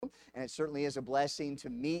and it certainly is a blessing to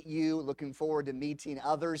meet you. Looking forward to meeting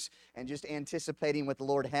others and just anticipating what the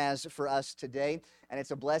Lord has for us today. And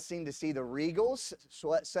it's a blessing to see the Regals,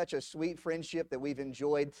 such a sweet friendship that we've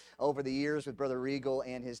enjoyed over the years with Brother Regal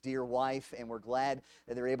and his dear wife, and we're glad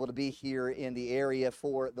that they're able to be here in the area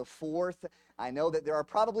for the 4th. I know that there are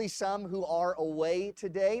probably some who are away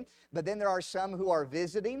today, but then there are some who are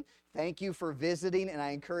visiting. Thank you for visiting, and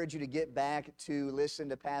I encourage you to get back to listen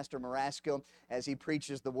to Pastor Marasco as he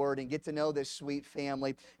preaches the Word and get to know this sweet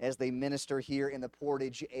family as they minister here in the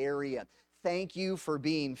Portage area. Thank you for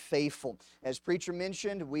being faithful. As preacher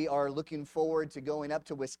mentioned, we are looking forward to going up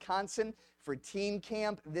to Wisconsin for teen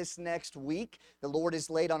camp this next week. The Lord has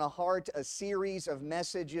laid on a heart a series of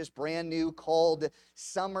messages, brand new, called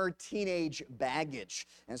Summer Teenage Baggage.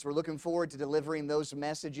 And so we're looking forward to delivering those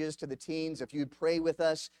messages to the teens. If you'd pray with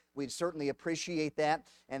us, we'd certainly appreciate that.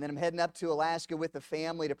 And then I'm heading up to Alaska with the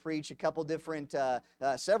family to preach several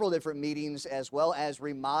different meetings, as well as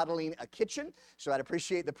remodeling a kitchen. So I'd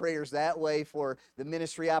appreciate the prayers that way for the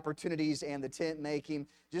ministry opportunities and the tent making.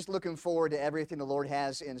 Just looking forward to everything the Lord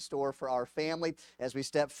has in store for our family as we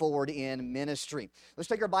step forward in ministry. Let's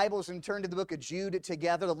take our Bibles and turn to the book of Jude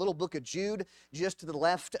together, the little book of Jude, just to the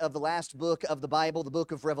left of the last book of the Bible, the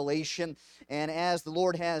book of Revelation. And as the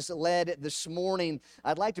Lord has led this morning,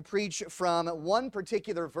 I'd like to preach from one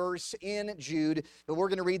particular verse in Jude, but we're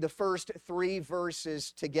going to read the first 3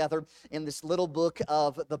 verses together in this little book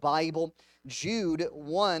of the Bible. Jude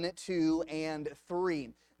 1, 2, and 3.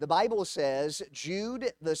 The Bible says,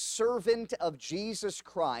 Jude, the servant of Jesus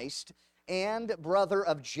Christ and brother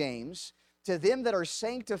of James, to them that are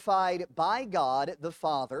sanctified by God the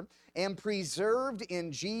Father and preserved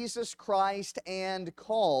in Jesus Christ and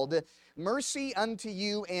called, mercy unto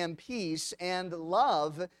you and peace and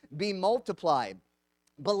love be multiplied.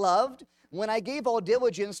 Beloved, when I gave all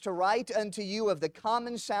diligence to write unto you of the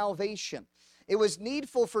common salvation, it was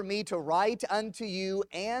needful for me to write unto you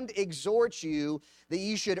and exhort you that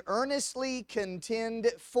ye should earnestly contend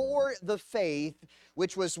for the faith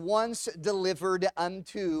which was once delivered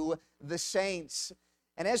unto the saints.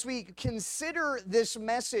 And as we consider this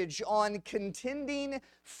message on contending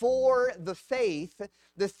for the faith,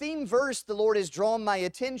 the theme verse the Lord has drawn my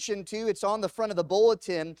attention to, it's on the front of the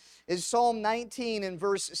bulletin, is Psalm 19 and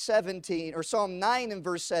verse 17, or Psalm 9 and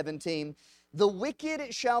verse 17. The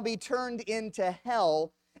wicked shall be turned into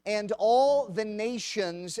hell, and all the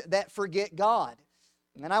nations that forget God.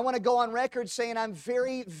 And I want to go on record saying I'm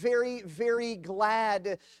very, very, very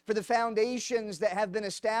glad for the foundations that have been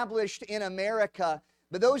established in America.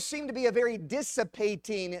 But those seem to be a very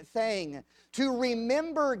dissipating thing. To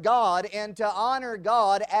remember God and to honor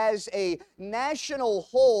God as a national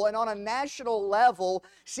whole and on a national level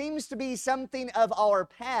seems to be something of our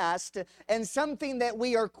past and something that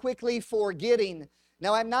we are quickly forgetting.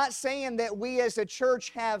 Now, I'm not saying that we as a church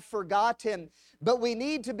have forgotten, but we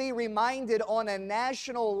need to be reminded on a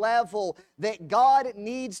national level that God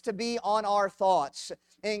needs to be on our thoughts.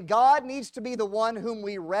 And God needs to be the one whom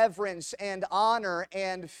we reverence and honor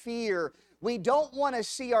and fear. We don't want to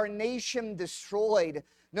see our nation destroyed.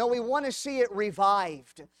 No, we want to see it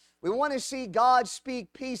revived. We want to see God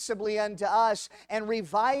speak peaceably unto us and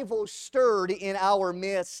revival stirred in our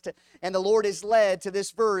midst. And the Lord is led to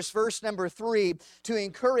this verse number 3, to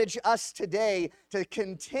encourage us today to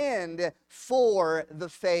contend for the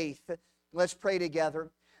faith. Let's pray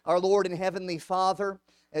together. Our Lord and Heavenly Father,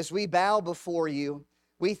 as we bow before you,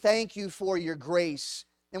 we thank you for your grace,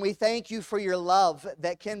 and we thank you for your love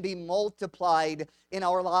that can be multiplied in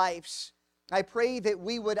our lives. I pray that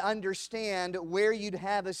we would understand where you'd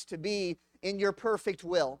have us to be in your perfect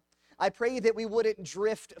will. I pray that we wouldn't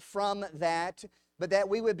drift from that, but that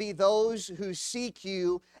we would be those who seek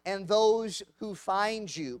you and those who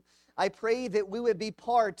find you. I pray that we would be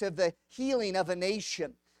part of the healing of a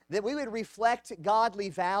nation, that we would reflect godly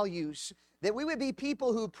values, that we would be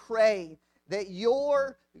people who pray, that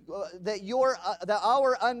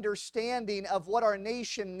our understanding of what our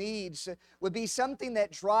nation needs would be something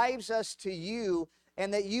that drives us to you,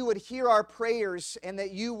 and that you would hear our prayers, and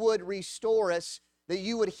that you would restore us, that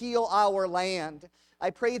you would heal our land. I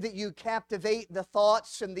pray that you captivate the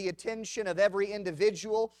thoughts and the attention of every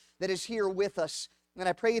individual that is here with us. And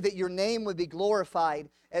I pray that your name would be glorified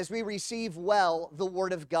as we receive well the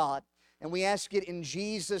Word of God. And we ask it in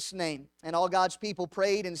Jesus' name. And all God's people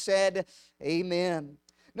prayed and said, amen.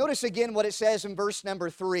 Notice again what it says in verse number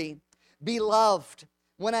 3. Beloved,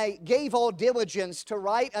 when I gave all diligence to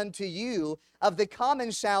write unto you of the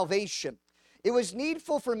common salvation, it was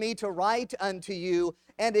needful for me to write unto you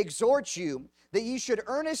and exhort you that ye should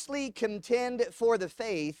earnestly contend for the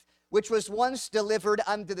faith which was once delivered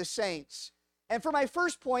unto the saints. And for my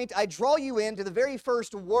first point, I draw you into the very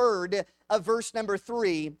first word of verse number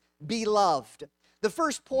 3, beloved. The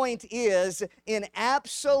first point is in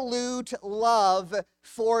absolute love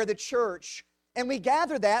for the church. And we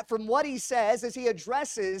gather that from what he says as he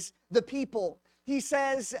addresses the people. He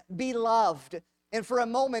says, beloved. And for a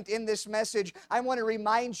moment in this message, I want to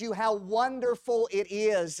remind you how wonderful it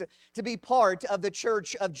is to be part of the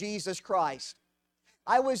church of Jesus Christ.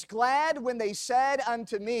 I was glad when they said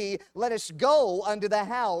unto me, let us go unto the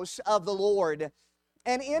house of the Lord.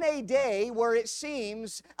 And in a day where it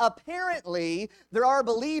seems apparently there are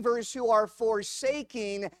believers who are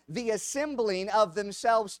forsaking the assembling of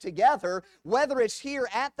themselves together, whether it's here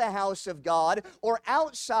at the house of God or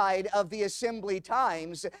outside of the assembly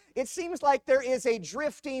times, it seems like there is a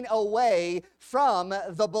drifting away from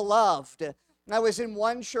the beloved. I was in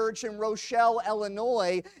one church in Rochelle,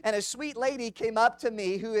 Illinois, and a sweet lady came up to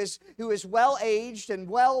me who is well-aged and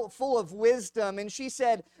full of wisdom, and she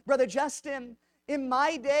said, Brother Justin, in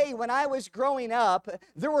my day when I was growing up,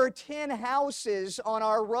 there were 10 houses on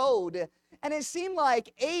our road, and it seemed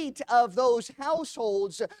like 8 of those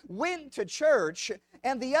households went to church,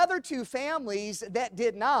 and the other 2 families that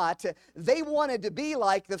did not, they wanted to be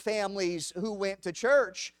like the families who went to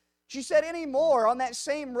church. She said anymore, on that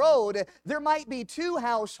same road, there might be 2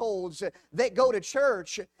 households that go to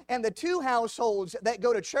church, and the 2 households that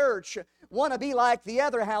go to church want to be like the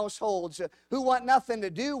other households who want nothing to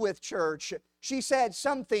do with church. She said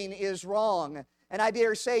something is wrong. And I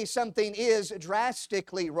dare say something is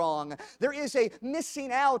drastically wrong. There is a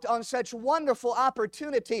missing out on such wonderful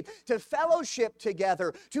opportunity to fellowship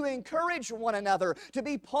together, to encourage one another, to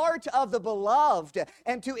be part of the beloved,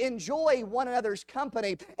 and to enjoy one another's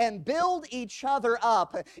company and build each other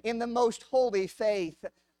up in the most holy faith.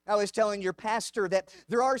 I was telling your pastor that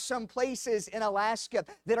there are some places in Alaska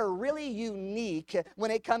that are really unique when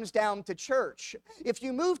it comes down to church. If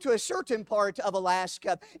you move to a certain part of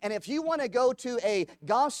Alaska, and if you want to go to a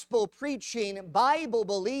gospel-preaching,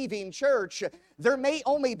 Bible-believing church, there may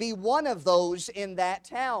only be one of those in that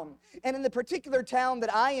town. And in the particular town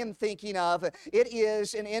that I am thinking of, it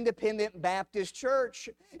is an independent Baptist church.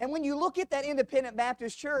 And when you look at that independent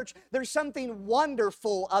Baptist church, there's something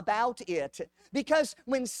wonderful about it. Because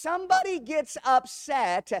when somebody gets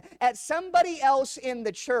upset at somebody else in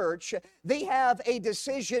the church, they have a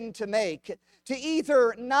decision to make. To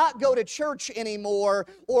either not go to church anymore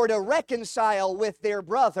or to reconcile with their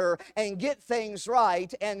brother and get things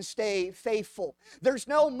right and stay faithful. There's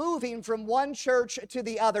no moving from one church to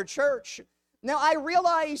the other church. Now, I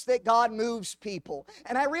realize that God moves people,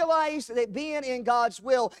 and I realize that being in God's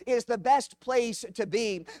will is the best place to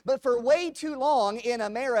be. But for way too long in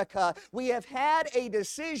America, we have had a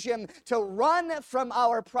decision to run from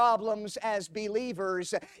our problems as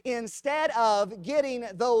believers instead of getting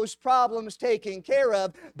those problems taken care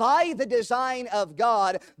of by the design of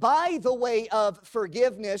God, by the way of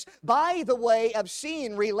forgiveness, by the way of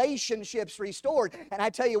seeing relationships restored. And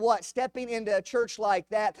I tell you what, stepping into a church like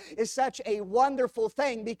that is such a wonderful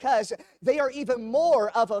thing, because they are even more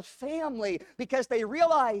of a family, because they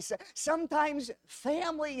realize sometimes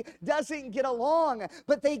family doesn't get along,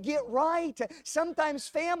 but they get right. Sometimes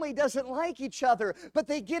family doesn't like each other, but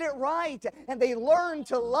they get it right, and they learn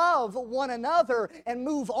to love one another and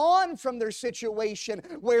move on from their situation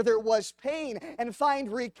where there was pain and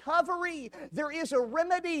find recovery. There is a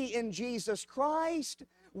remedy in Jesus Christ.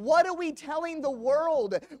 What are we telling the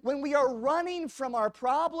world when we are running from our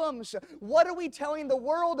problems? What are we telling the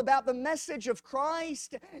world about the message of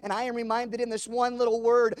Christ? And I am reminded in this one little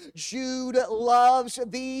word, Jude loves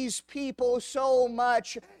these people so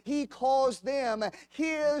much, he calls them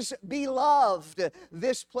his beloved.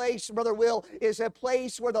 This place, Brother Will, is a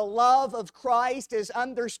place where the love of Christ is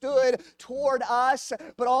understood toward us,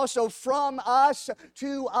 but also from us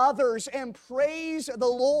to others. And praise the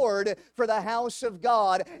Lord for the house of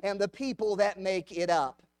God and the people that make it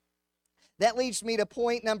up. That leads me to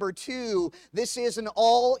point number 2. This is an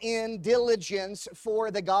all-in diligence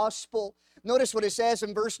for the gospel. Notice what it says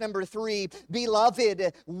in verse number 3.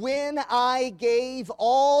 Beloved, when I gave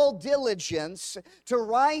all diligence to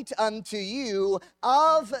write unto you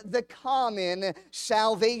of the common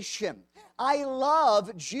salvation. I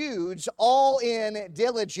love Jude's all-in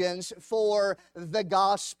diligence for the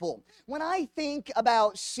gospel. When I think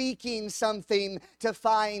about seeking something to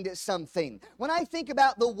find something, when I think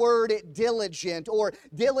about the word diligent, or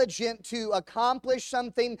diligent to accomplish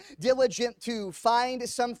something, diligent to find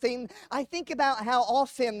something, I think about how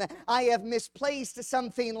often I have misplaced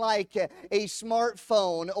something like a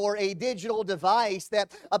smartphone or a digital device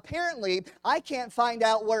that apparently I can't find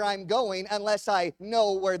out where I'm going unless I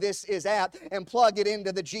know where this is at, map and plug it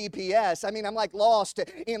into the GPS. I mean, I'm like lost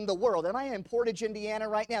in the world. Am I in Portage, Indiana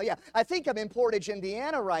right now? Yeah, I think I'm in Portage,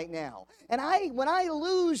 Indiana right now. And when I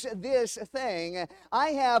lose this thing, I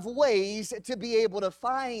have ways to be able to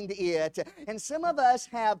find it. And some of us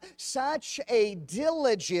have such a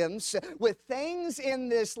diligence with things in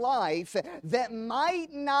this life that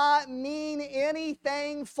might not mean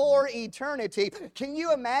anything for eternity. Can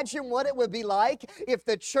you imagine what it would be like if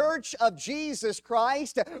the Church of Jesus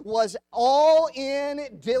Christ was all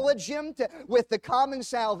in diligent with the common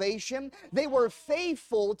salvation? They were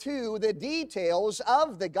faithful to the details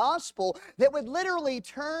of the gospel that would literally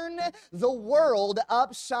turn the world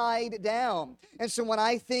upside down. And so when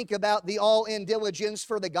I think about the all-in diligence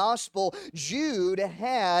for the gospel, Jude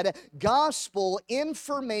had gospel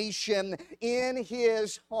information in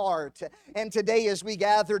his heart. And today as we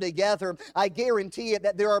gather together, I guarantee it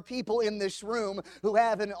that there are people in this room who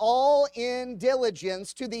have an all-in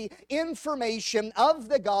diligence to the information of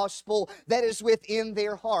the gospel that is within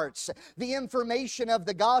their hearts. The information of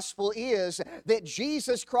the gospel is that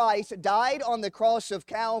Jesus Christ died on the cross of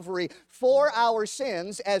Calvary for our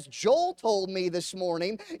sins, as Joel told me this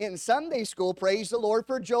morning in Sunday school. Praise the Lord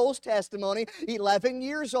for Joel's testimony. 11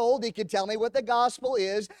 years old, he could tell me what the gospel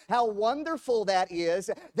is, how wonderful that is,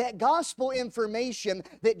 that gospel information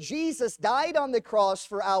that Jesus died on the cross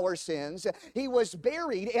for our sins, he was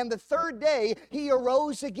buried, and the third day he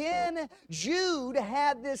arose again. Jude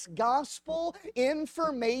had this gospel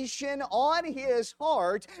information on his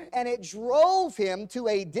heart, and it drove him to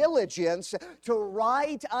a diligence to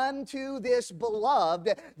write unto this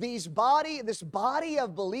beloved, this body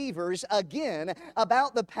of believers again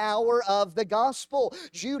about the power of the gospel.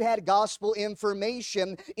 Jude had gospel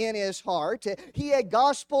information in his heart. He had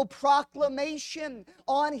gospel proclamation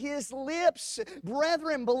on his lips.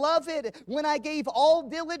 Brethren, beloved, when I gave all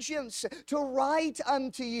diligence to write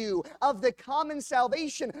unto you of the common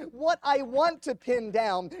salvation, what I want to pin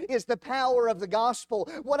down is the power of the gospel.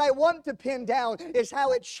 What I want to pin down is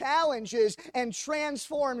how it challenges and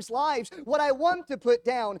transforms lives. What I want to put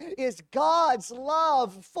down is God's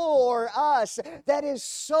love for us. That is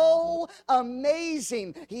so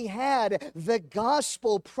amazing. He had the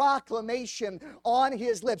gospel proclamation on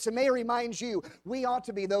his lips. And may I remind you, we ought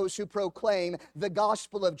to be those who proclaim the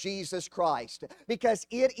gospel of Jesus Christ, because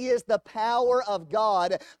it is the power of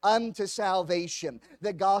God unto salvation.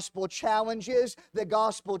 The gospel challenges, the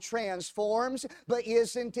gospel transforms, but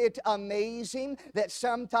isn't it amazing that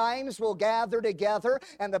sometimes we'll gather together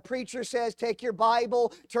and the preacher says, take your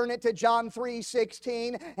Bible, turn it to John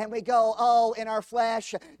 3:16, and we go, oh, in our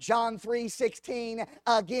flesh, John 3:16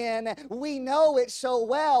 again. We know it so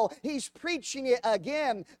well. He's preaching it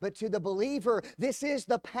again. But to the believer, this is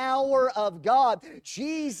the power of God.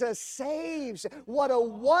 Jesus saves. What a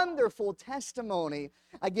wonderful testimony.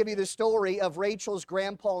 I give you the story of Rachel's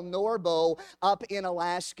grandpa Norbo up in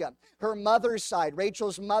Alaska. Her mother's side,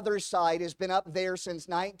 Rachel's mother's side, has been up there since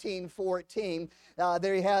 1914.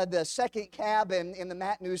 They had the second cabin in the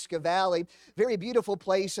Matanuska Valley. Very beautiful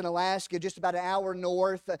place in Alaska, just about an hour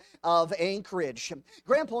north of Anchorage.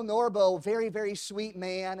 Grandpa Norbo, very, very sweet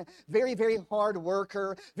man, very, very hard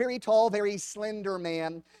worker, very tall, very slender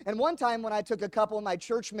man. And one time when I took a couple of my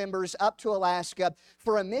church members up to Alaska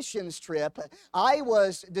for a missions trip, I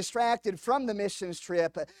was distracted from the missions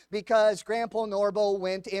trip because Grandpa Norbo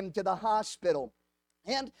went into the hospital.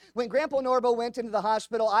 And when Grandpa Norbo went into the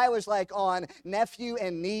hospital, I was like on nephew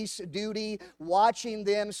and niece duty, watching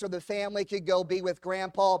them so the family could go be with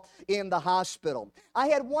Grandpa in the hospital. I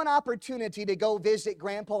had one opportunity to go visit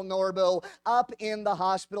Grandpa Norbo up in the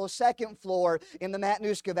hospital, second floor in the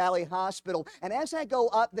Matanuska Valley Hospital. And as I go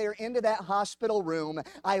up there into that hospital room,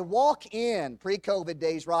 I walk in, pre-COVID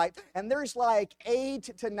days, right? And there's like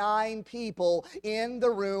 8 to 9 people in the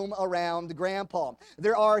room around Grandpa.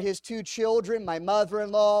 There are his 2 children, my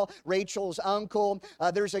mother-in-law, Rachel's uncle.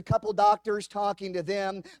 There's a couple doctors talking to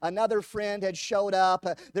them. Another friend had showed up.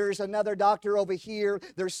 There's another doctor over here.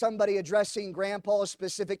 There's somebody addressing Grandpa's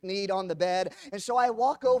specific need on the bed. And so I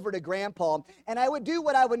walk over to Grandpa, and I would do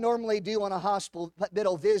what I would normally do on a hospital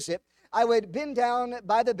visit. I would bend down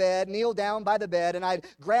by the bed, kneel down by the bed, and I'd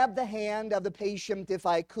grab the hand of the patient if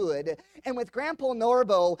I could. And with Grandpa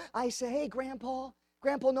Norbo, I say, hey, Grandpa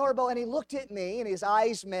Norbo. And he looked at me, and his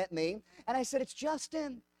eyes met me. And I said, it's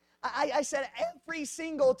Justin. I said, every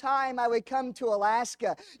single time I would come to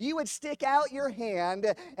Alaska, you would stick out your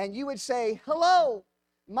hand, and you would say, hello,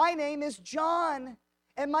 my name is John,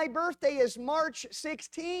 and my birthday is March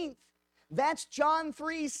 16th. That's John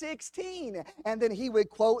 3:16. And then he would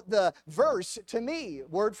quote the verse to me,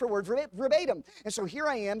 word for word, verbatim. And so here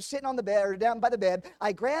I am, sitting on the bed, or down by the bed.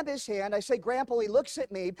 I grab his hand. I say, Grandpa. He looks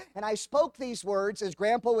at me, and I spoke these words as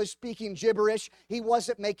Grandpa was speaking gibberish. He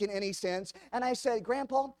wasn't making any sense. And I said,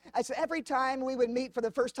 Grandpa, I said, every time we would meet for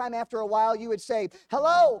the first time after a while, you would say,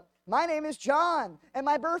 hello, my name is John, and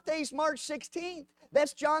my birthday's March 16th.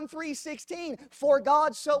 That's John 3:16. For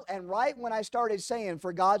God so, and right when I started saying,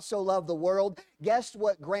 for God so loved the world, guess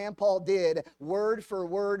what Grandpa did, word for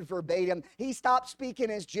word, verbatim? He stopped speaking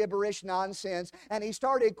his gibberish nonsense, and he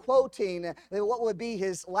started quoting what would be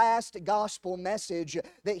his last gospel message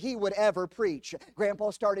that he would ever preach.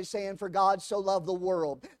 Grandpa started saying, for God so loved the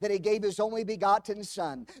world, that he gave his only begotten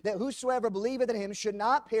Son, that whosoever believeth in him should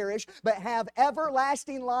not perish, but have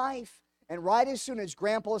everlasting life. And right as soon as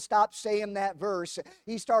Grandpa stopped saying that verse,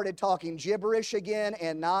 he started talking gibberish again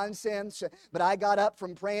and nonsense. But I got up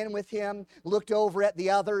from praying with him, looked over at the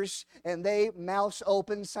others, and they mouths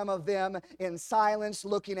open, some of them in silence,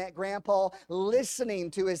 looking at Grandpa,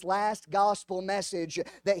 listening to his last gospel message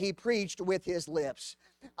that he preached with his lips.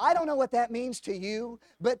 I don't know what that means to you,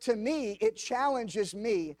 but to me, it challenges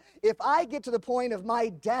me. If I get to the point of my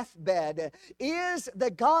deathbed, is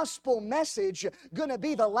the gospel message going to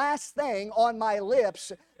be the last thing on my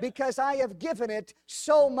lips because I have given it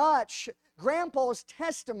so much? Grandpa's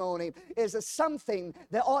testimony is something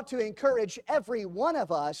that ought to encourage every one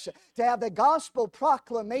of us to have the gospel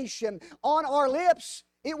proclamation on our lips.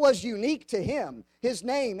 It was unique to him, his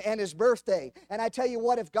name and his birthday. And I tell you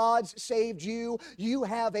what, if God's saved you, you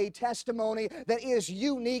have a testimony that is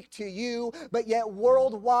unique to you, but yet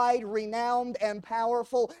worldwide renowned and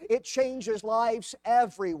powerful. It changes lives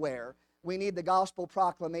everywhere. We need the gospel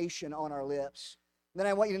proclamation on our lips. Then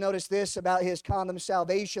I want you to notice this about his common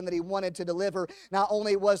salvation that he wanted to deliver. Not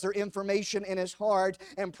only was there information in his heart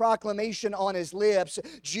and proclamation on his lips,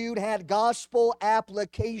 Jude had gospel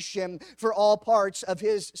application for all parts of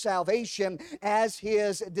his salvation as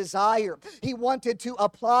his desire. He wanted to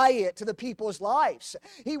apply it to the people's lives.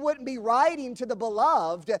 He wouldn't be writing to the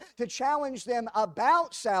beloved to challenge them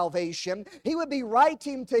about salvation. He would be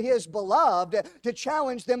writing to his beloved to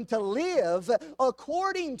challenge them to live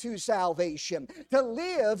according to salvation, to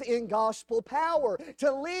live in gospel power,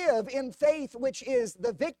 to live in faith, which is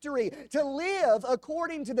the victory, to live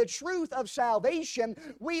according to the truth of salvation.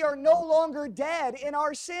 We are no longer dead in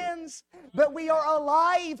our sins, but we are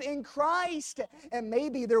alive in Christ. And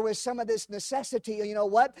maybe there was some of this necessity. You know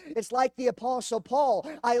what? It's like the Apostle Paul.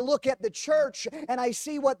 I look at the church and I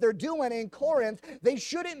see what they're doing in Corinth. They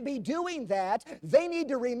shouldn't be doing that. They need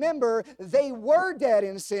to remember they were dead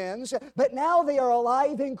in sins, but now they are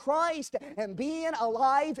alive in Christ. And being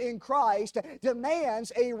alive in Christ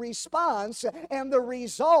demands a response and the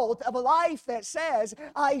result of a life that says,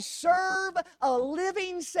 I serve a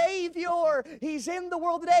living Savior. He's in the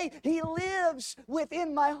world today. He lives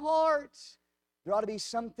within my heart. There ought to be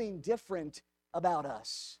something different about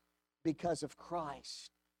us because of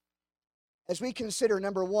Christ. As we consider,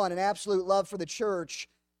 number one, an absolute love for the church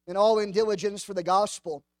and all in diligence for the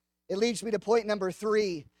gospel, it leads me to point number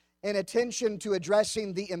three, an attention to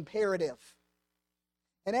addressing the imperative.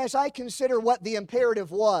 And as I consider what the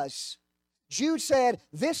imperative was, Jude said,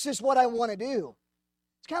 this is what I want to do.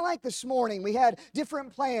 It's kind of like this morning. We had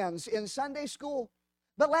different plans in Sunday school,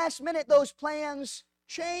 but last minute those plans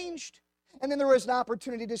changed. And then there was an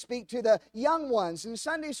opportunity to speak to the young ones in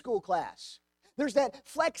Sunday school class. There's that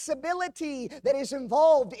flexibility that is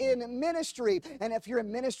involved in ministry. And if you're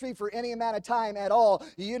in ministry for any amount of time at all,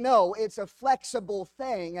 you know it's a flexible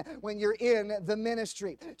thing when you're in the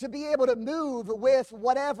ministry. To be able to move with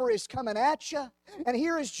whatever is coming at you. And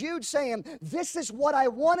here is Jude saying, this is what I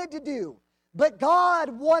wanted to do, but God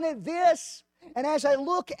wanted this. And as I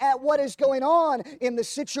look at what is going on in the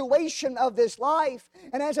situation of this life,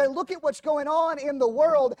 and as I look at what's going on in the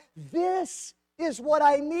world, this is what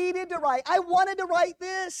I needed to write. I wanted to write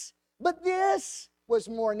this, but this was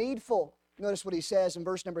more needful. Notice what he says in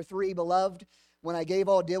verse number 3, Beloved, when I gave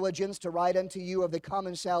all diligence to write unto you of the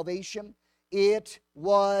common salvation, it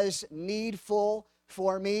was needful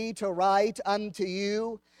for me to write unto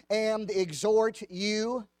you and exhort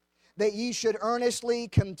you that ye should earnestly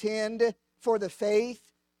contend for the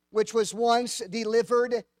faith which was once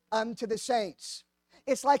delivered unto the saints.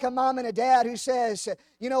 It's like a mom and a dad who says,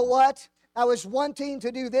 you know what? I was wanting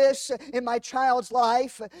to do this in my child's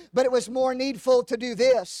life, but it was more needful to do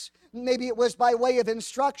this. Maybe it was by way of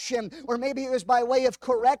instruction, or maybe it was by way of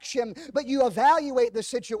correction, but you evaluate the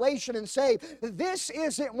situation and say, this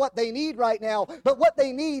isn't what they need right now, but what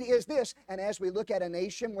they need is this. And as we look at a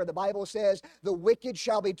nation where the Bible says, the wicked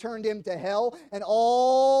shall be turned into hell, and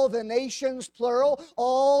all the nations, plural,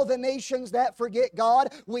 all the nations that forget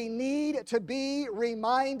God, we need to be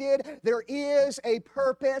reminded there is a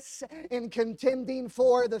purpose in contending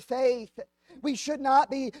for the faith. We should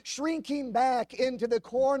not be shrinking back into the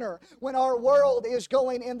corner when our world is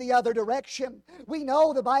going in the other direction. We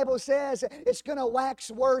know the Bible says it's going to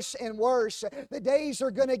wax worse and worse. The days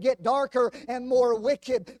are going to get darker and more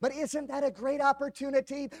wicked. But isn't that a great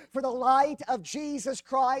opportunity for the light of Jesus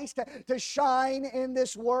Christ to shine in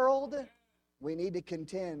this world? We need to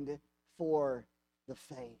contend for the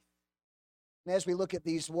faith. And as we look at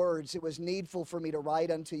these words, it was needful for me to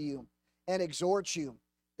write unto you and exhort you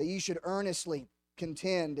that ye should earnestly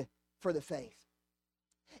contend for the faith.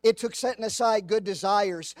 It took setting aside good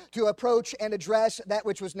desires to approach and address that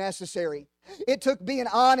which was necessary. It took being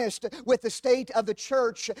honest with the state of the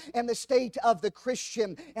church and the state of the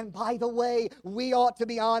Christian. And by the way, we ought to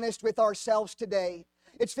be honest with ourselves today.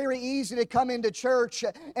 It's very easy to come into church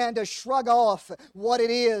and to shrug off what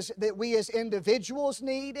it is that we as individuals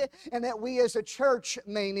need and that we as a church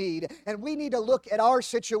may need. And we need to look at our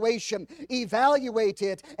situation, evaluate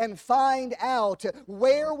it, and find out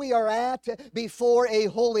where we are at before a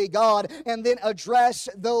holy God, and then address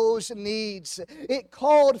those needs. It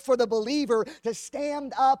called for the believer to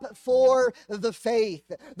stand up for the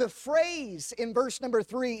faith. The phrase in verse number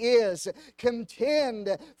 3 is,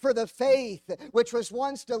 contend for the faith which was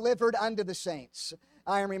once delivered unto the saints.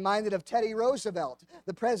 I am reminded of Teddy Roosevelt,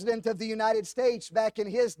 the President of the United States back in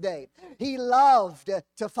his day. He loved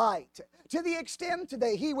to fight, to the extent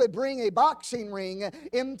that he would bring a boxing ring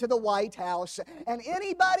into the White House, and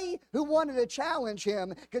anybody who wanted to challenge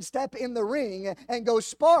him could step in the ring and go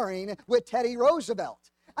sparring with Teddy Roosevelt.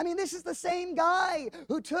 I mean, this is the same guy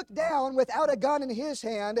who took down, without a gun in his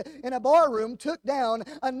hand, in a barroom, took down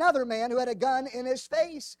another man who had a gun in his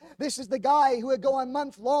face. This is the guy who would go on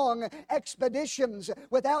month-long expeditions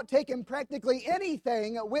without taking practically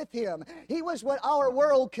anything with him. He was what our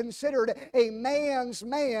world considered a man's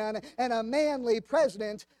man and a manly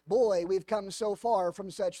president. Boy, we've come so far from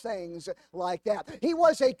such things like that. He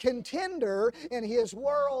was a contender in his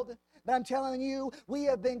world. But I'm telling you, we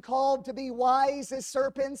have been called to be wise as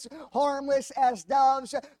serpents, harmless as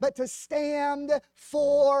doves, but to stand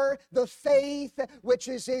for the faith which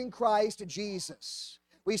is in Christ Jesus.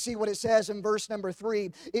 We see what it says in verse number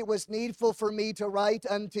 3. It was needful for me to write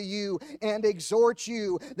unto you and exhort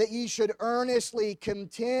you that ye should earnestly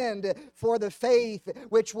contend for the faith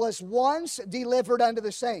which was once delivered unto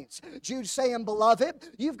the saints. Jude saying, beloved,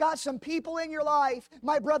 you've got some people in your life,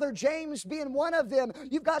 my brother James being one of them,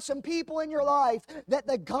 you've got some people in your life that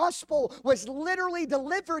the gospel was literally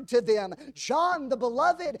delivered to them. John, the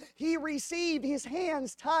beloved, he received, his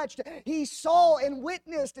hands touched, he saw and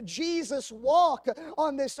witnessed Jesus walk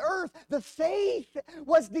on this earth. The faith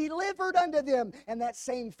was delivered unto them, and that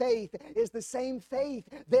same faith is the same faith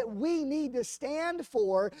that we need to stand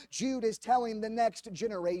for. Jude is telling the next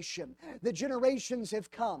generation. The generations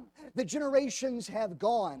have come. The generations have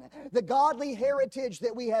gone. The godly heritage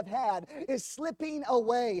that we have had is slipping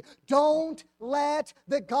away. Don't let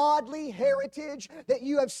the godly heritage that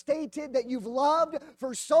you have stated that you've loved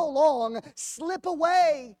for so long slip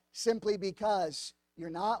away simply because you're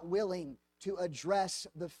not willing to address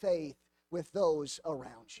the faith with those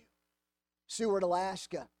around you. Seward,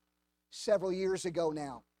 Alaska, several years ago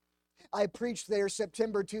now. I preached there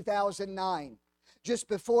September 2009. Just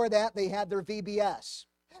before that, they had their VBS.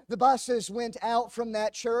 The buses went out from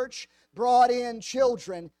that church, brought in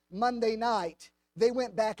children. Monday night, they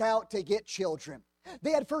went back out to get children.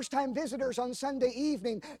 They had first-time visitors on Sunday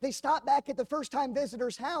evening. They stopped back at the first-time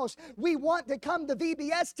visitor's house. We want to come to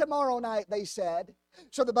VBS tomorrow night, they said.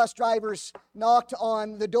 So the bus drivers knocked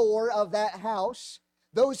on the door of that house.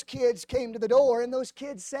 Those kids came to the door, and those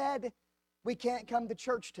kids said, we can't come to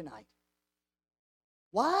church tonight.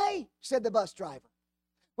 Why? Said the bus driver.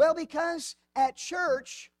 Well, because at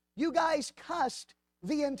church, you guys cussed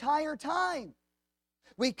the entire time.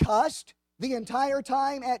 We cussed the entire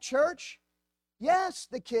time at church? Yes,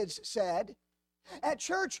 the kids said. At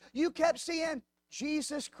church, you kept saying,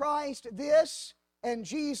 Jesus Christ this and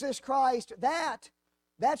Jesus Christ that.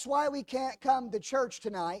 That's why we can't come to church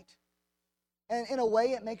tonight. And in a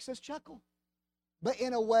way, it makes us chuckle. But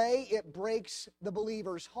in a way, it breaks the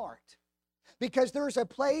believer's heart. Because there's a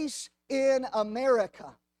place in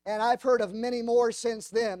America And I've heard of many more since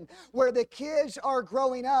then, where the kids are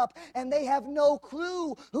growing up and they have no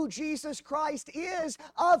clue who Jesus Christ is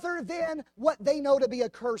other than what they know to be a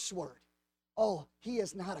curse word. Oh, He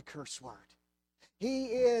is not a curse word. He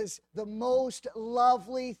is the most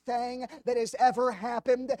lovely thing that has ever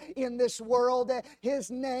happened in this world.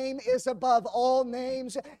 His name is above all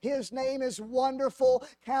names. His name is Wonderful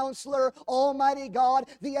Counselor, Almighty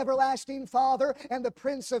God, the Everlasting Father, and the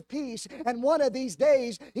Prince of Peace. And one of these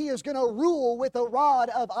days, He is going to rule with a rod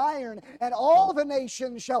of iron, and all the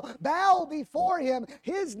nations shall bow before Him.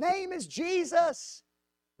 His name is Jesus.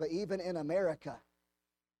 But even in America,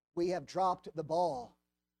 we have dropped the ball,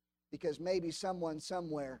 because maybe someone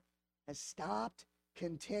somewhere has stopped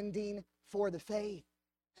contending for the faith.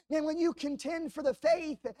 And when you contend for the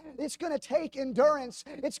faith, it's going to take endurance.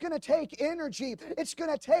 It's going to take energy. It's going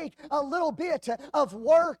to take a little bit of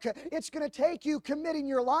work. It's going to take you committing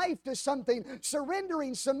your life to something,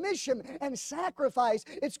 surrendering, submission, and sacrifice.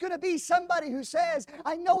 It's going to be somebody who says,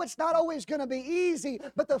 I know it's not always going to be easy,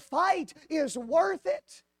 but the fight is worth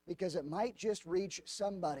it, because it might just reach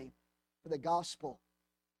somebody for the gospel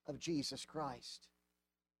of Jesus Christ.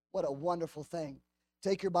 What a wonderful thing.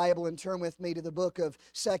 Take your Bible and turn with me to the book of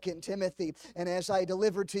 2 Timothy. And as I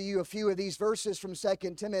deliver to you a few of these verses from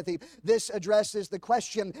 2 Timothy, this addresses the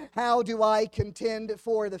question, how do I contend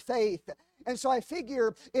for the faith? And so I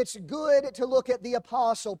figure it's good to look at the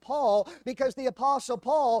Apostle Paul, because the Apostle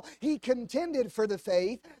Paul, he contended for the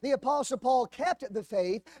faith. The Apostle Paul kept the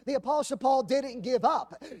faith. The Apostle Paul didn't give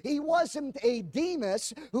up. He wasn't a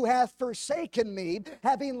Demas who hath forsaken me,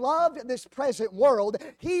 having loved this present world.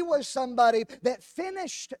 He was somebody that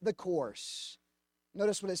finished the course.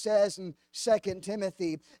 Notice what it says in 2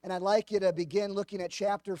 Timothy, and I'd like you to begin looking at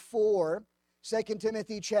chapter 4, 2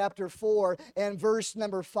 Timothy chapter 4 and verse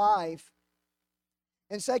number 5.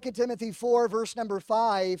 In 2 Timothy 4, verse number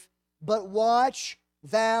 5, but watch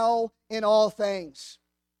thou in all things.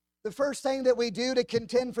 The first thing that we do to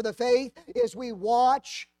contend for the faith is we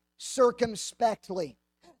watch circumspectly.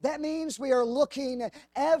 That means we are looking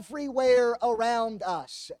everywhere around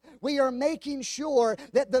us. We are making sure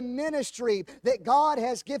that the ministry that God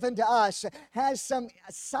has given to us has some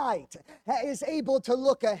sight, is able to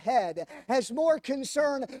look ahead, has more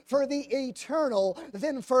concern for the eternal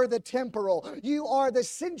than for the temporal. You are the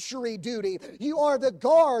sentry duty. You are the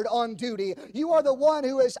guard on duty. You are the one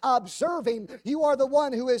who is observing. You are the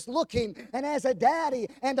one who is looking. And as a daddy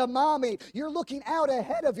and a mommy, you're looking out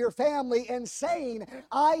ahead of your family and saying,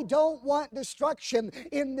 I don't want destruction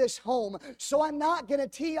in this home, so I'm not going to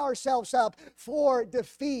tee ourselves up for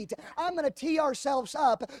defeat. I'm going to tee ourselves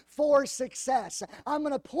up for success. I'm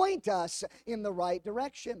going to point us in the right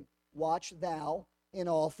direction. Watch thou in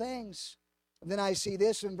all things. And then I see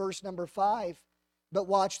this in verse number 5. But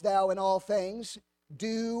watch thou in all things,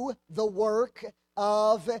 do the work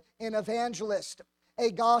of an evangelist, a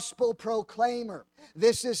gospel proclaimer.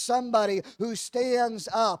 This is somebody who stands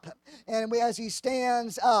up, and as he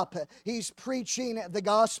stands up, he's preaching the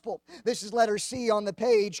gospel. This is letter C on the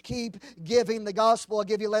page. Keep giving the gospel. I'll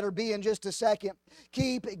give you letter B in just a second.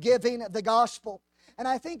 Keep giving the gospel. And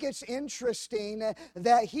I think it's interesting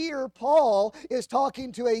that here Paul is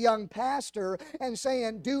talking to a young pastor and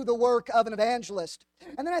saying, do the work of an evangelist.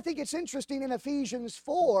 And then I think it's interesting in Ephesians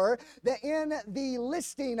 4 that in the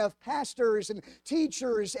listing of pastors and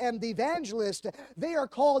teachers and the evangelists, they are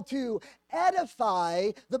called to edify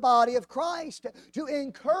the body of Christ, to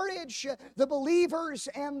encourage the believers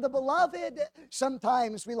and the beloved.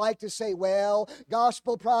 Sometimes we like to say, well,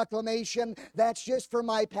 gospel proclamation, that's just for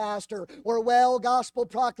my pastor, or well, gospel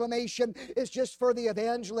proclamation is just for the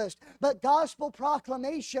evangelist. But gospel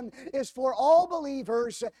proclamation is for all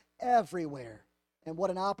believers everywhere. And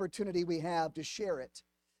what an opportunity we have to share it.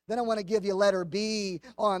 Then I want to give you letter B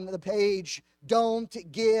on the page. Don't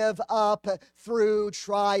give up through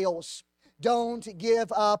trials. Don't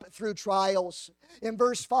give up through trials. In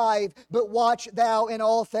verse 5, but watch thou in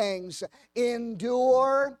all things.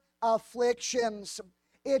 Endure afflictions.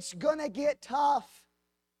 It's going to get tough.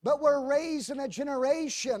 But we're raising a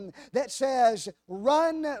generation that says,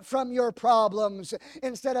 run from your problems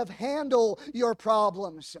instead of handle your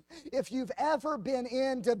problems. If you've ever been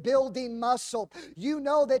into building muscle, you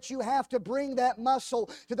know that you have to bring that muscle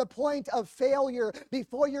to the point of failure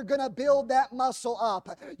before you're going to build that muscle up.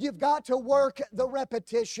 You've got to work the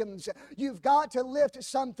repetitions. You've got to lift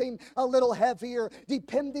something a little heavier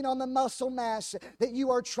depending on the muscle mass that you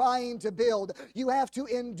are trying to build. You have to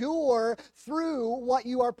endure through what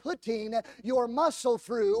you are are putting your muscle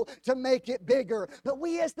through to make it bigger. But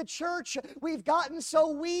we as the church, we've gotten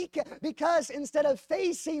so weak because instead of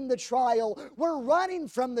facing the trial, we're running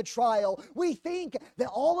from the trial. We think that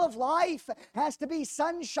all of life has to be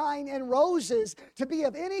sunshine and roses to be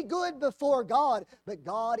of any good before God. But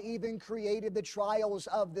God even created the trials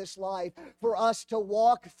of this life for us to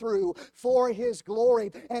walk through for His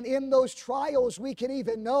glory. And in those trials, we can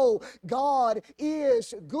even know God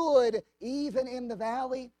is good even in the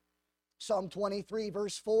valley. Psalm 23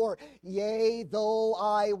 verse 4, yea, though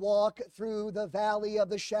I walk through the valley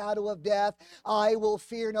of the shadow of death, I will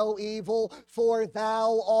fear no evil, for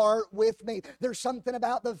thou art with me. There's something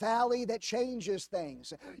about the valley that changes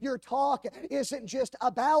things. Your talk isn't just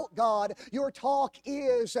about God. Your talk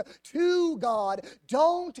is to God.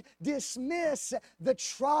 Don't dismiss the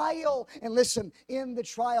trial. And listen, in the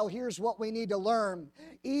trial, here's what we need to learn.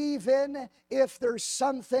 Even if there's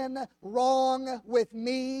something wrong with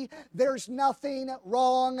me, there's nothing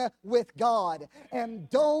wrong with God. And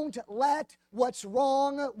don't let what's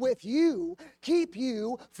wrong with you keep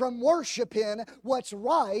you from worshiping what's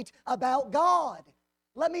right about God.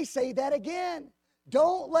 Let me say that again.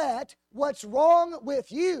 Don't let what's wrong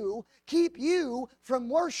with you keep you from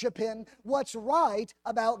worshiping what's right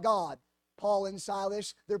about God. Paul and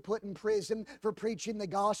Silas, they're put in prison for preaching the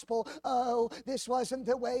gospel. Oh, this wasn't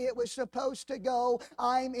the way it was supposed to go.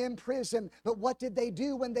 I'm in prison. But what did they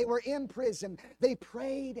do when they were in prison? They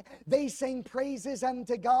prayed. They sang praises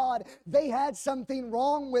unto God. They had something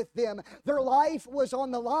wrong with them. Their life was on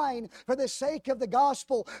the line for the sake of the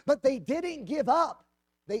gospel, but they didn't give up.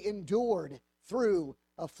 They endured through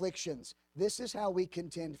afflictions. This is how we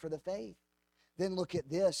contend for the faith. Then look at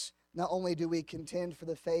this. Not only do we contend for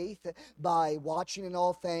the faith by watching in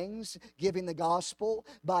all things, giving the gospel,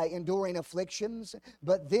 by enduring afflictions,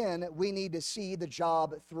 but then we need to see the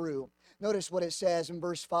job through. Notice what it says in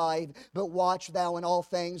verse 5, but watch thou in all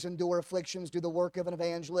things, endure afflictions, do the work of an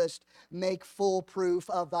evangelist, make full proof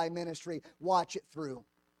of thy ministry. Watch it through.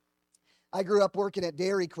 I grew up working at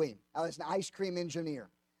Dairy Queen. I was an ice cream engineer.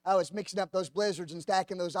 I was mixing up those blizzards and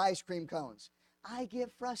stacking those ice cream cones. I get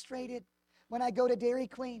frustrated when I go to Dairy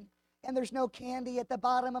Queen and there's no candy at the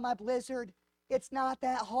bottom of my blizzard. It's not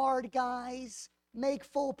that hard, guys. Make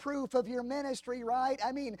full proof of your ministry, right?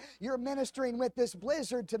 I mean, you're ministering with this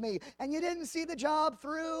blizzard to me, and you didn't see the job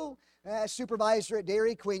through. As supervisor at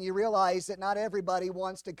Dairy Queen, you realize that not everybody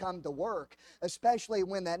wants to come to work, especially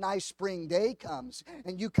when that nice spring day comes,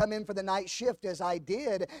 and you come in for the night shift as I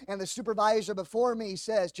did, and the supervisor before me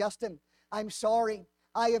says, Justin, I'm sorry.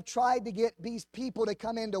 I have tried to get these people to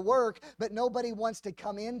come into work, but nobody wants to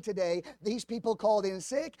come in today. These people called in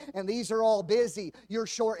sick, and these are all busy. You're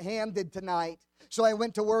short-handed tonight. So I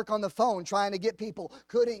went to work on the phone trying to get people.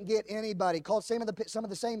 Couldn't get anybody. Called some of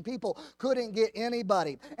the same people. Couldn't get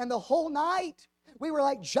anybody. And the whole night, we were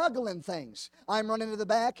like juggling things. I'm running to the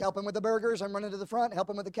back, helping with the burgers. I'm running to the front,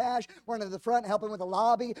 helping with the cash. Running to the front, helping with the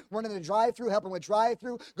lobby. Running to the drive-thru, helping with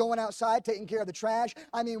drive-thru. Going outside, taking care of the trash.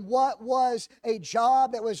 I mean, what was a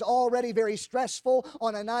job that was already very stressful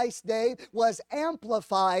on a nice day was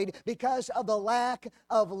amplified because of the lack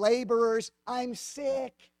of laborers. I'm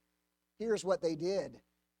sick. Here's what they did.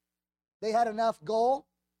 They had enough goal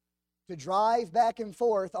to drive back and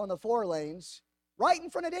forth on the 4 lanes right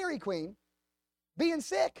in front of Dairy Queen, being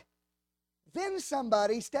sick. Then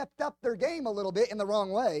somebody stepped up their game a little bit in the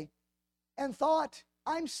wrong way and thought,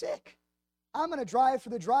 I'm sick. I'm going to drive for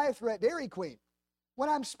the drive-thru at Dairy Queen when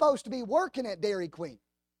I'm supposed to be working at Dairy Queen.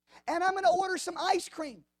 And I'm going to order some ice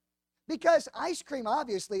cream because ice cream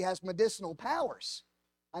obviously has medicinal powers.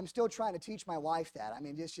 I'm still trying to teach my wife that. I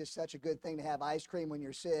mean, it's just such a good thing to have ice cream when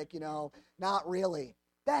you're sick, you know. Not really.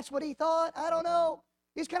 That's what he thought. I don't know.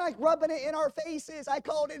 He's kind of like rubbing it in our faces. I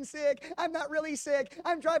called in sick. I'm not really sick.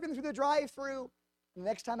 I'm driving through the drive-thru. The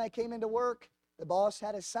next time I came into work, the boss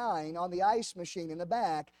had a sign on the ice machine in the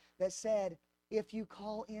back that said, if you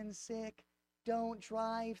call in sick, don't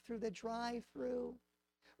drive through the drive-thru.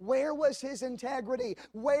 Where was his integrity?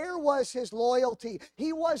 Where was his loyalty?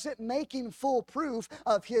 He wasn't making full proof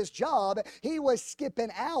of his job. He was skipping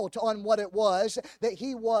out on what it was that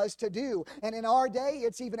he was to do. And in our day,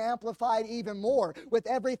 it's even amplified even more. With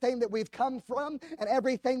everything that we've come from and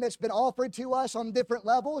everything that's been offered to us on different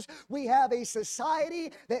levels, we have a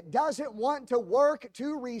society that doesn't want to work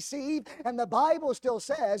to receive. And the Bible still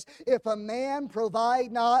says, if a man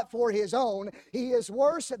provide not for his own, he is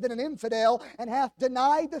worse than an infidel and hath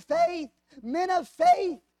denied the faith. Men of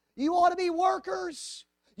faith, you ought to be workers.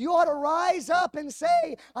 You ought to rise up and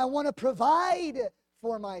say, I want to provide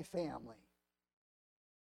for my family.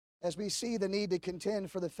 As we see the need to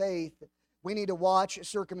contend for the faith, we need to watch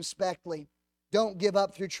circumspectly. Don't give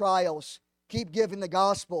up through trials. Keep giving the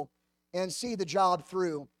gospel and see the job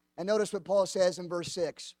through. And notice what Paul says in verse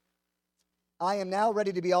 6. I am now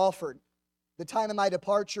ready to be offered. The time of my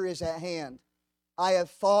departure is at hand. I have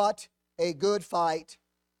fought a good fight.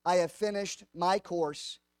 I have finished my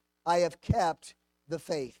course. I have kept the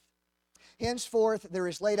faith. Henceforth there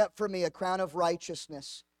is laid up for me a crown of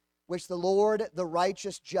righteousness, which the Lord, the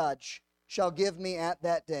righteous judge, shall give me at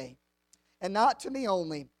that day. And not to me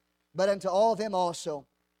only, but unto all them also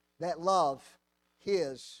that love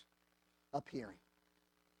his appearing.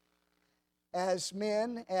 As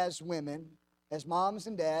men, as women, as moms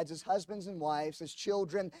and dads, as husbands and wives, as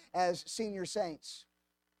children, as senior saints,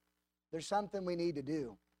 there's something we need to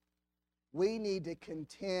do. We need to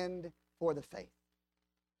contend for the faith.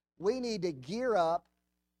 We need to gear up,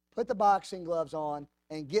 put the boxing gloves on,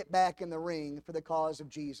 and get back in the ring for the cause of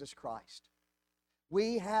Jesus Christ.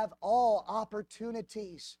 We have all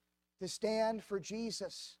opportunities to stand for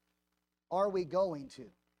Jesus. Are we going to?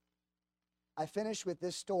 I finish with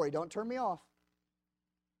this story. Don't turn me off.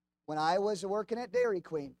 When I was working at Dairy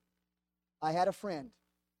Queen, I had a friend.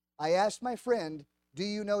 I asked my friend, do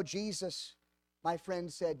you know Jesus? My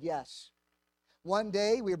friend said yes. One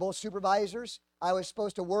day, we were both supervisors. I was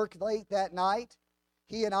supposed to work late that night.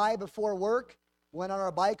 He and I, before work, went on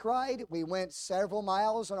our bike ride. We went several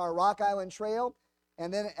miles on our Rock Island Trail.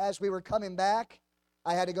 And then as we were coming back,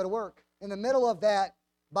 I had to go to work. In the middle of that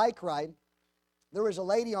bike ride, there was a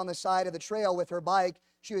lady on the side of the trail with her bike.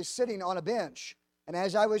 She was sitting on a bench. And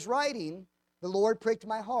as I was riding, the Lord pricked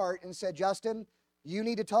my heart and said, Justin, you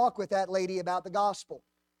need to talk with that lady about the gospel.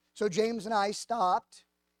 So James and I stopped,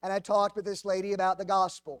 and I talked with this lady about the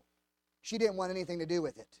gospel. She didn't want anything to do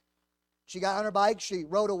with it. She got on her bike, she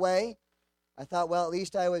rode away. I thought, well, at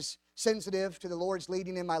least I was sensitive to the Lord's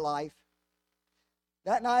leading in my life.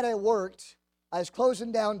 That night I worked. I was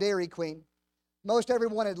closing down Dairy Queen. Most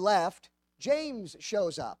everyone had left. James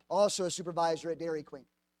shows up, also a supervisor at Dairy Queen.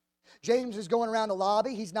 James is going around the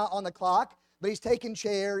lobby. He's not on the clock, but he's taking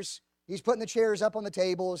chairs. He's putting the chairs up on the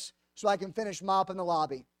tables so I can finish mopping the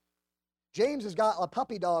lobby. James has got a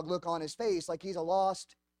puppy dog look on his face like he's a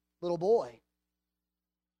lost little boy.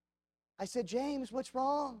 I said, James, what's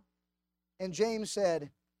wrong? And James said,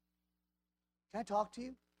 can I talk to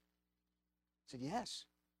you? I said, yes.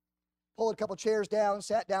 Pulled a couple chairs down,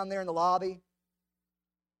 sat down there in the lobby.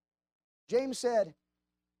 James said,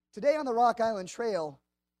 today on the Rock Island Trail,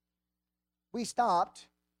 we stopped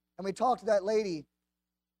and we talked to that lady,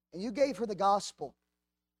 and you gave her the gospel.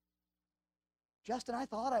 Justin, I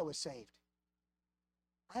thought I was saved.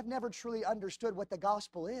 I've never truly understood what the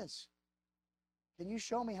gospel is. Can you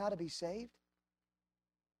show me how to be saved?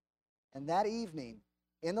 And that evening,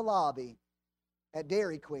 in the lobby at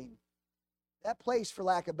Dairy Queen, that place, for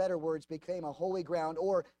lack of better words, became a holy ground,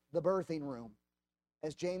 or the birthing room,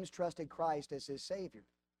 as James trusted Christ as his Savior.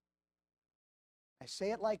 I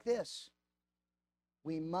say it like this.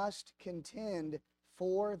 We must contend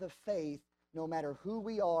for the faith no matter who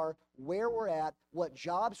we are, where we're at, what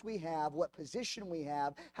jobs we have, what position we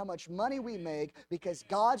have, how much money we make, because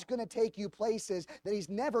God's going to take you places that He's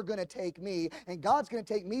never going to take me, and God's going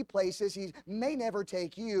to take me places He may never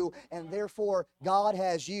take you, and therefore God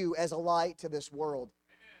has you as a light to this world.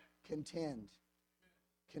 Contend.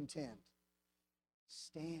 Contend.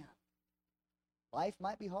 Stand. Life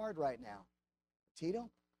might be hard right now. Tito,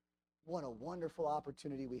 what a wonderful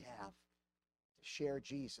opportunity we have to share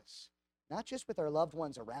Jesus. Not just with our loved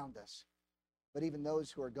ones around us, but even those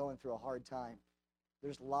who are going through a hard time.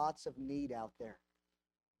 There's lots of need out there.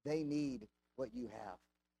 They need what you have.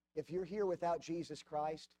 If you're here without Jesus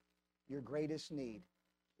Christ, your greatest need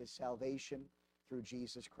is salvation through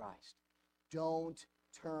Jesus Christ. Don't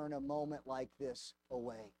turn a moment like this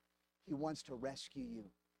away. He wants to rescue you.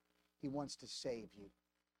 He wants to save you.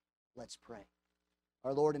 Let's pray.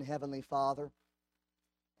 Our Lord and Heavenly Father,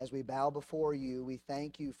 as we bow before you, we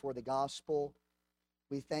thank you for the gospel.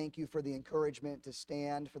 We thank you for the encouragement to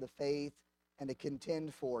stand for the faith and to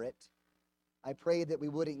contend for it. I pray that we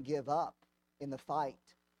wouldn't give up in the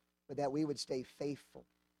fight, but that we would stay faithful.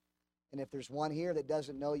 And if there's one here that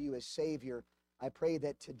doesn't know you as Savior, I pray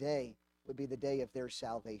that today would be the day of their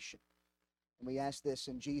salvation. And we ask this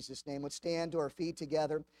in Jesus' name. Let's stand to our feet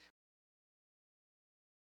together.